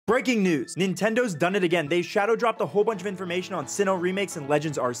Breaking news, Nintendo's done it again. They shadow dropped a whole bunch of information on Sinnoh remakes and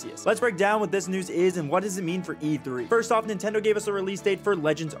Legends Arceus. Let's break down what this news is and what does it mean for E3. First off, Nintendo gave us a release date for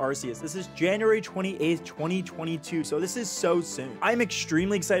Legends Arceus. This is January 28th, 2022, so this is so soon. I'm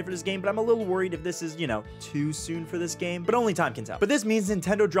extremely excited for this game, but I'm a little worried if this is, you know, too soon for this game, but only time can tell. But this means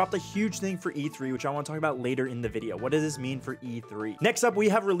Nintendo dropped a huge thing for E3, which I want to talk about later in the video. What does this mean for E3? Next up, we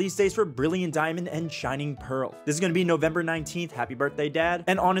have release dates for Brilliant Diamond and Shining Pearl. This is going to be November 19th. Happy birthday, Dad.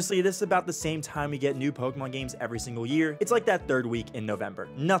 And honestly, this is about the same time we get new Pokemon games every single year. It's like that third week in November.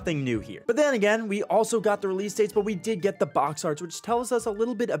 Nothing new here. But then again, we also got the release dates, but we did get the box arts, which tells us a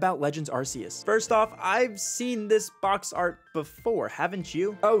little bit about Legends Arceus. First off, I've seen this box art before, haven't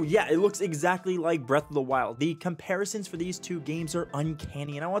you? Oh yeah, it looks exactly like Breath of the Wild. The comparisons for these two games are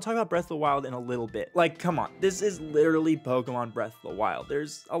uncanny, and I want to talk about Breath of the Wild in a little bit. Like, come on, this is literally Pokemon Breath of the Wild.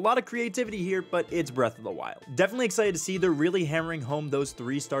 There's a lot of creativity here, but it's Breath of the Wild. Definitely excited to see they're really hammering home those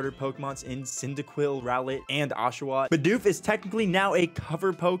 3 starter Pokemons in Cyndaquil, Rowlet, and Oshawott. Bidoof is technically now a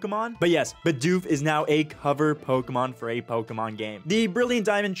cover Pokemon, but yes, Bidoof is now a cover Pokemon for a Pokemon game. The Brilliant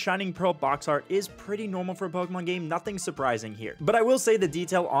Diamond Shining Pearl box art is pretty normal for a Pokemon game, nothing surprising here. But I will say the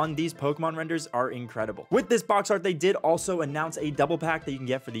detail on these Pokemon renders are incredible. With this box art, they did also announce a double pack that you can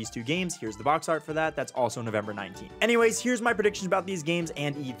get for these 2 games. Here's the box art for that. That's also November 19th. Anyways, here's my predictions about these games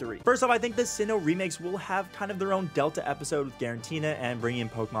and E3. First off, I think the Sinnoh remakes will have kind of their own Delta episode with Garantina and bringing in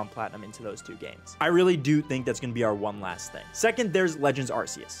Pokemon Platinum into those 2 games. I really do think that's going to be our one last thing. Second, there's Legends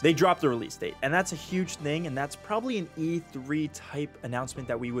Arceus. They dropped the release date, and that's a huge thing, and that's probably an E3 type announcement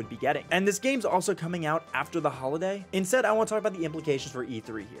that we would be getting. And this game's also coming out after the holiday. Instead, I want to talk about the implications for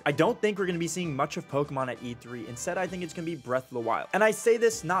E3 here. I don't think we're going to be seeing much of Pokemon at E3. Instead, I think it's going to be Breath of the Wild. And I say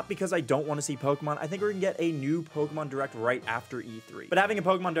this not because I don't want to see Pokemon. I think we're going to get a new Pokemon Direct right after E3. But having a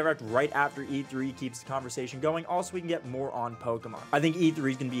Pokemon Direct right after E3 keeps the conversation going. Also, we can get more on Pokemon. I think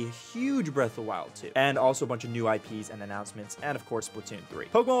E3 is going to be a huge Breath of the Wild too. And also a bunch of new IPs and announcements. And of course, Splatoon 3.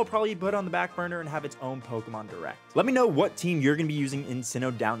 Pokemon will probably put on the back burner and have its own Pokemon Direct. Let me know what team you're going to be using in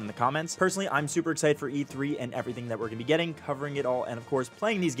Sinnoh down in the comments. Personally, I'm super excited for E3 and everything that we're going to be getting, covering it all, and of course,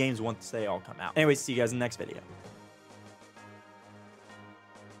 playing these games once they all come out. Anyways, see you guys in the next video.